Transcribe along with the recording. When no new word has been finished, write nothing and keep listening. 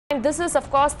This is, of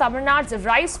course, Tamil Nadu's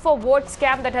Rise for Vote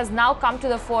scam that has now come to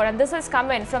the fore, and this has come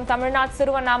in from Tamil Nadu's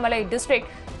Thiruvannamalai district,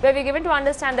 where we're given to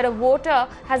understand that a voter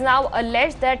has now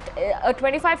alleged that a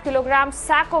 25-kilogram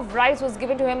sack of rice was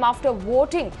given to him after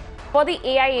voting for the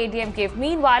AIADMK.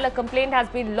 Meanwhile, a complaint has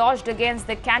been lodged against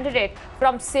the candidate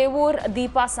from Sevur,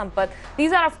 Deepa Sampath.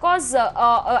 These are, of course,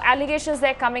 allegations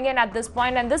that are coming in at this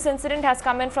point, and this incident has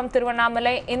come in from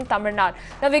Thiruvannamalai in Tamil Nadu.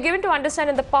 Now, we're given to understand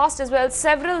in the past as well,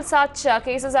 several such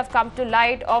cases have come to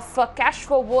light of cash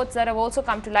for votes that have also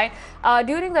come to light.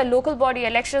 During the local body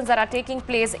elections that are taking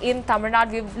place in Tamil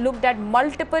Nadu, we've looked at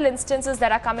multiple instances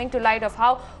that are coming to light of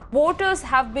how voters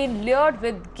have been lured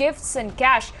with gifts and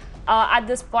cash at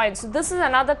this point. So this is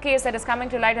another case that is coming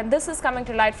to light, and this is coming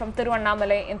to light from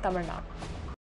Thiruvannamalai in Tamil Nadu.